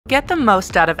Get the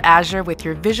most out of Azure with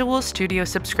your Visual Studio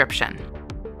subscription.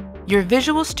 Your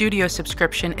Visual Studio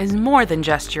subscription is more than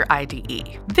just your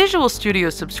IDE. Visual Studio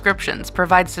subscriptions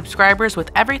provide subscribers with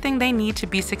everything they need to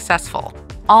be successful,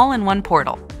 all in one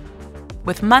portal.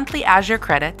 With monthly Azure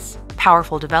credits,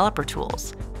 powerful developer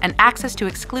tools, and access to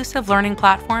exclusive learning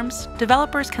platforms,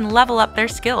 developers can level up their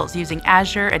skills using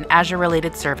Azure and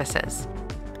Azure-related services.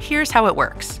 Here's how it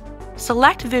works.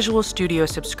 Select Visual Studio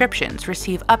subscriptions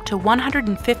receive up to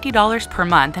 $150 per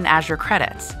month in Azure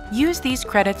credits. Use these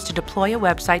credits to deploy a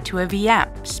website to a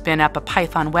VM, spin up a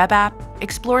Python web app,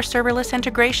 explore serverless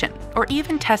integration, or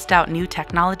even test out new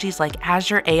technologies like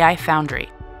Azure AI Foundry.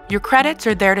 Your credits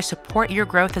are there to support your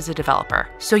growth as a developer,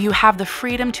 so you have the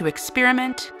freedom to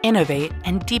experiment, innovate,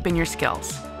 and deepen your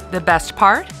skills. The best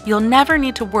part? You'll never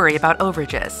need to worry about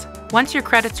overages. Once your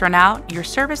credits run out, your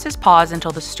services pause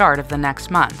until the start of the next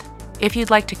month. If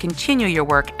you'd like to continue your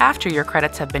work after your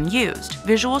credits have been used,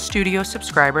 Visual Studio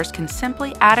subscribers can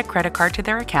simply add a credit card to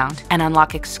their account and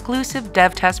unlock exclusive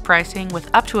dev test pricing with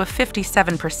up to a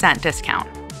 57% discount.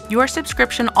 Your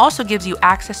subscription also gives you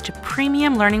access to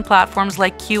premium learning platforms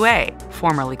like QA,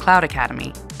 formerly Cloud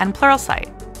Academy, and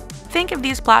Pluralsight. Think of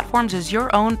these platforms as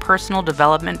your own personal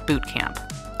development bootcamp.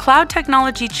 Cloud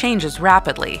technology changes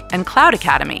rapidly, and Cloud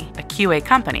Academy, a QA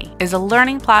company, is a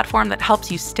learning platform that helps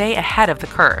you stay ahead of the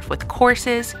curve with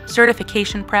courses,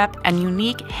 certification prep, and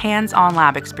unique hands-on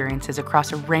lab experiences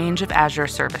across a range of Azure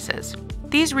services.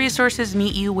 These resources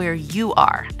meet you where you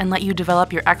are and let you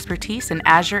develop your expertise in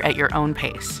Azure at your own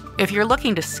pace. If you're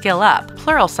looking to skill up,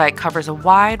 Pluralsight covers a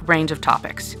wide range of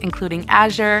topics, including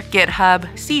Azure, GitHub,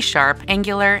 C#,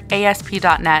 Angular,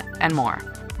 ASP.NET, and more.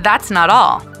 That's not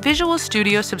all. Visual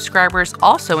Studio subscribers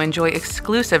also enjoy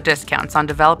exclusive discounts on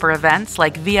developer events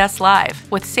like VS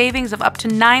Live, with savings of up to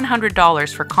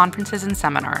 $900 for conferences and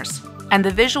seminars. And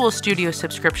the Visual Studio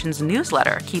subscriptions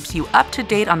newsletter keeps you up to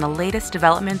date on the latest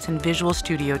developments in Visual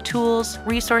Studio tools,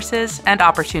 resources, and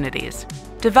opportunities.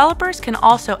 Developers can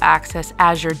also access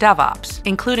Azure DevOps,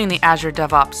 including the Azure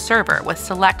DevOps server with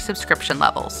select subscription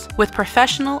levels. With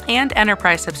professional and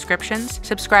enterprise subscriptions,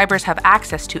 subscribers have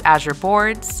access to Azure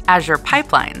Boards, Azure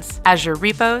Pipelines, Azure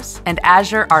Repos, and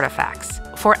Azure Artifacts.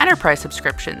 For enterprise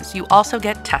subscriptions, you also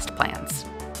get test plans.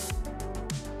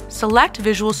 Select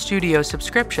Visual Studio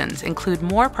subscriptions include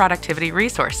more productivity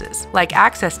resources, like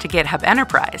access to GitHub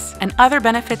Enterprise, and other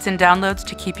benefits and downloads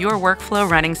to keep your workflow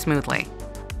running smoothly.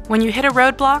 When you hit a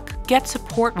roadblock, get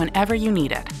support whenever you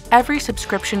need it. Every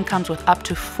subscription comes with up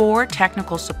to 4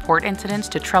 technical support incidents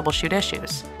to troubleshoot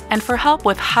issues. And for help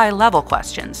with high-level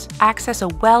questions, access a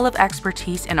well of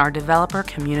expertise in our developer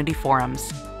community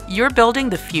forums. You're building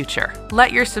the future.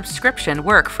 Let your subscription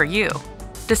work for you.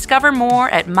 Discover more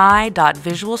at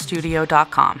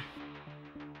my.visualstudio.com.